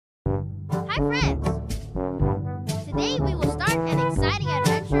Hi friends! Today we will start an exciting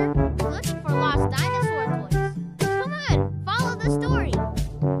adventure looking for lost dinosaur toys. Come on, follow the story.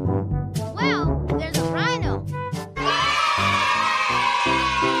 Wow, there's a rhino.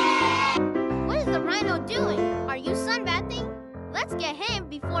 What is the rhino doing? Are you sunbathing? Let's get him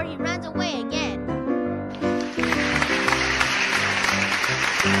before he runs away again.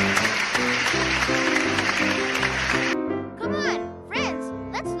 Come on, friends,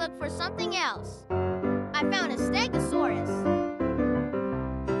 let's look for something else. I found a Stegosaurus.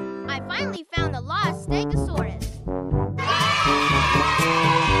 I finally found the lost Stegosaurus.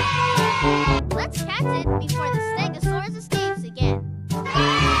 Let's catch it before the Stegosaurus escapes again.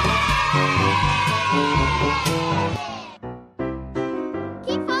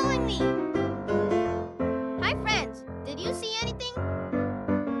 Keep following me. Hi friends, did you see anything?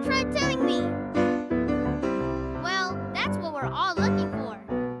 Try telling me. Well, that's what we're all looking for.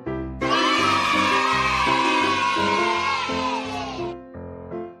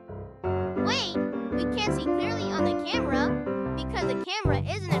 Wait, we can't see clearly on the camera because the camera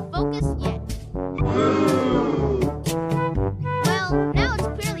isn't in focus yet. Well, now it's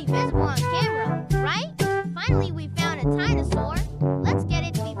clearly visible on camera, right? Finally, we found a dinosaur. Let's get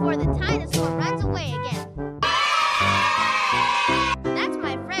it before the dinosaur runs away again. That's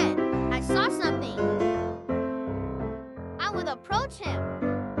my friend. I saw something. I would approach him.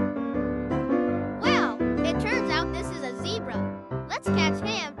 Well, it turns out this is a zebra. Let's catch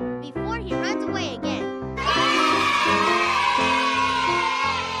him before he runs away again.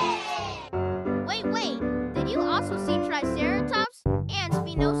 Wait, did you also see Triceratops and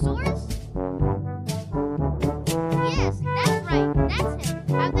Spinosaurus? Yes, that's right, that's him.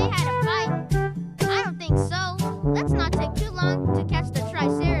 Have they had a fight? I don't think so. Let's not take too long to catch the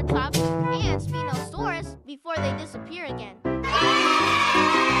Triceratops and Spinosaurus before they disappear again.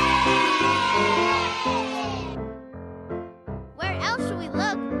 Where else should we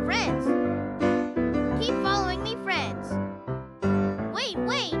look, friends? Keep following me, friends. Wait,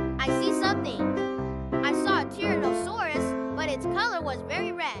 I see something. I saw a Tyrannosaurus, but its color was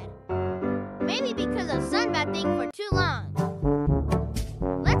very red. Maybe because of sunbathing for too long.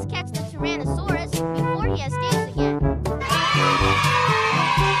 Let's catch the Tyrannosaurus before he escapes again.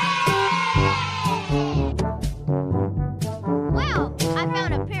 Wow, I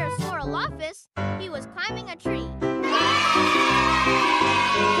found a Parasaurolophus. He was climbing a tree.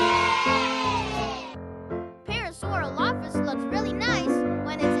 Parasaurolophus looks really nice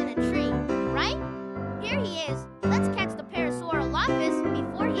when it's in a tree, right? Here he is. Let's catch the Parasaurolophus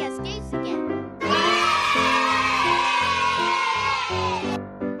before he escapes again.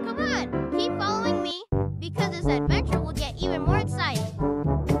 Come on, keep following me because this adventure will get even more exciting.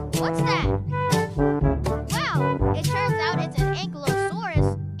 What's that? Wow, it turns out it's an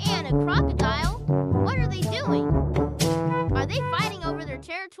Ankylosaurus and a crocodile. What are they doing? Are they fighting over their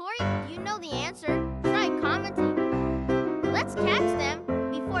territory? You know the answer. Try commenting. Let's catch them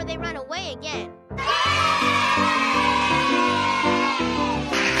before they run away again.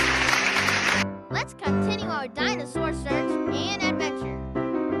 Let's continue our dinosaur search and adventure.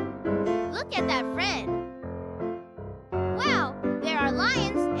 Look at that friend. Wow, there are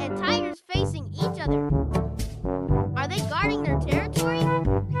lions and tigers facing each other. Are they guarding their territory?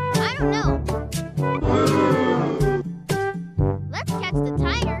 I don't know. Let's catch the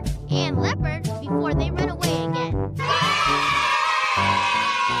tiger and leopard before they run away again.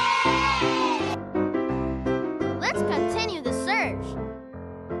 Let's continue the search.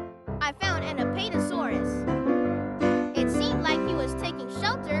 I found an Apatosaurus. It seemed like he was taking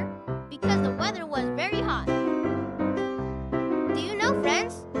shelter because the weather was very hot. Do you know,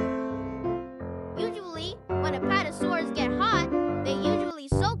 friends? Usually, when Apatosaurs get hot, they usually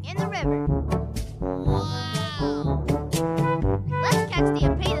soak in the river. Wow! Let's catch the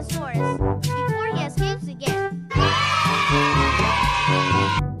Apatosaurus before he escapes again.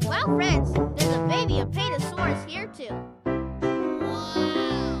 Wow, friends, there's a baby Apatosaurus here too.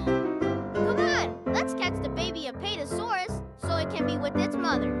 Wow! Come on, let's catch the baby Apatosaurus so it can be with its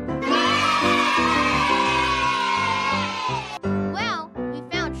mother. Well, we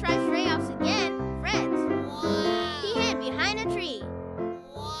found Triceratops again, friends. Wow! He hid behind a tree.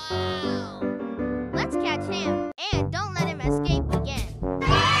 Wow!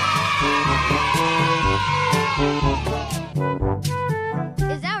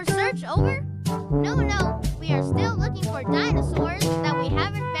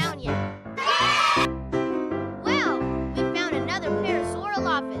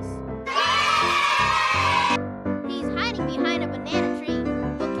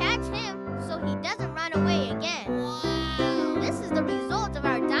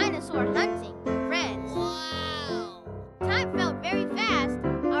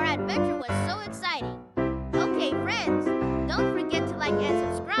 don't forget to like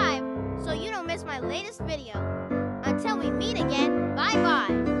and subscribe so you don't miss my latest video. Until we meet again,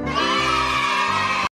 bye-bye.